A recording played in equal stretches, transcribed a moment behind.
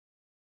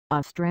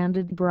A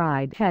stranded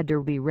bride had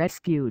to be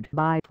rescued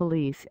by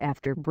police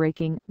after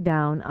breaking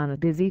down on a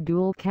busy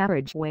dual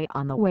carriageway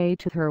on the way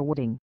to her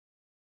wedding.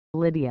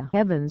 Lydia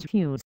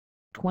Evans-Hughes,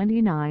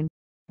 29,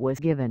 was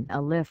given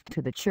a lift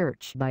to the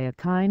church by a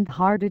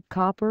kind-hearted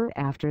copper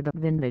after the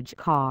vintage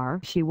car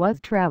she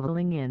was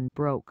traveling in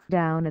broke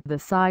down at the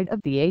side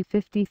of the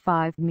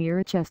A55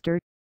 near Chester.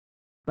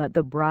 But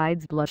the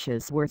bride's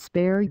blushes were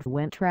spared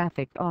when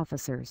traffic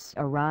officers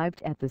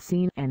arrived at the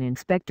scene and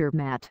Inspector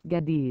Matt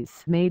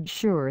Geddes made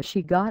sure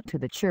she got to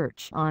the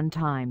church on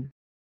time.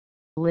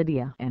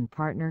 Lydia and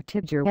partner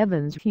Lydia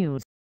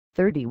Evans-Hughes,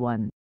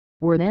 31,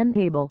 were then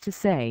able to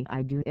say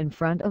 "I do" in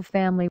front of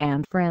family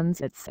and friends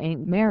at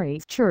St.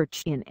 Mary's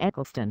Church in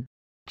Eccleston,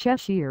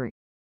 Cheshire.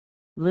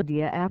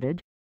 Lydia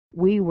added,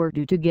 "We were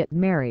due to get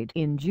married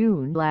in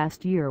June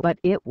last year but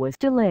it was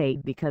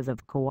delayed because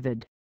of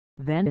COVID.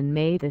 Then in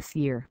May this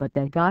year but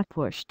that got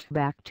pushed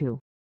back too."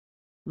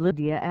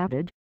 Lydia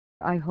added,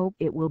 "I hope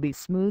it will be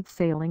smooth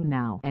sailing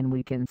now and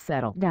we can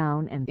settle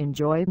down and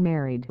enjoy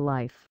married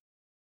life."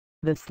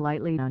 The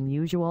slightly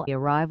unusual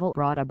arrival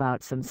brought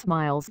about some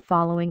smiles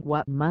following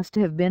what must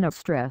have been a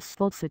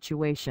stressful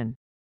situation.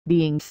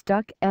 Being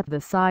stuck at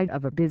the side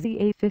of a busy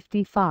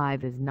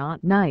A55 is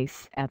not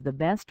nice at the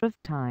best of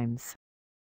times.